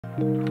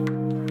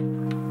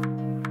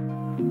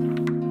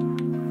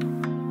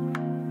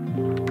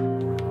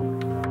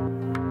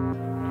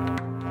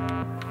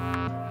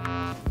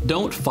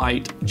Don't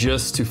fight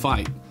just to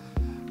fight.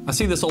 I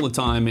see this all the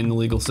time in the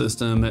legal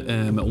system.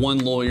 One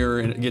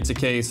lawyer gets a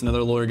case,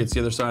 another lawyer gets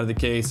the other side of the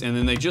case, and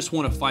then they just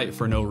want to fight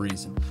for no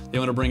reason. They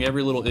want to bring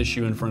every little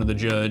issue in front of the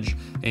judge,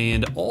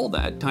 and all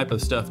that type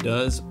of stuff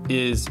does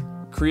is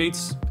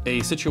creates a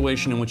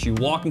situation in which you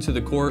walk into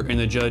the court and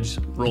the judge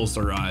rolls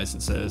their eyes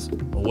and says,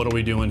 well, what are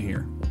we doing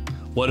here?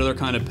 What other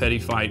kind of petty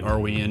fight are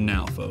we in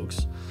now,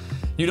 folks?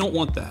 You don't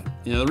want that.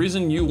 You know, the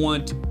reason you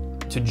want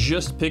to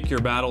just pick your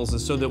battles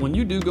is so that when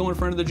you do go in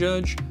front of the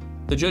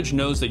judge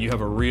knows that you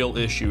have a real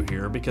issue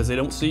here because they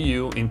don't see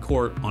you in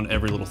court on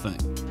every little thing.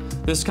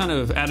 This kind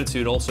of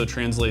attitude also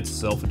translates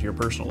itself into your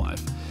personal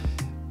life.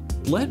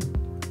 Let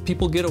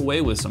people get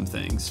away with some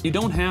things. You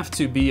don't have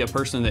to be a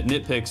person that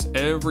nitpicks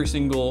every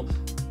single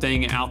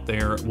thing out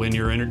there when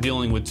you're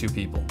dealing with two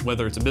people,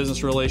 whether it's a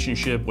business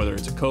relationship, whether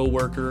it's a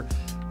coworker.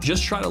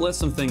 Just try to let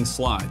some things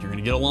slide. You're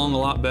gonna get along a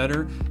lot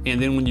better,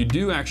 and then when you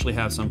do actually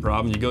have some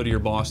problem, you go to your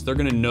boss, they're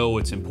gonna know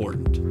it's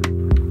important.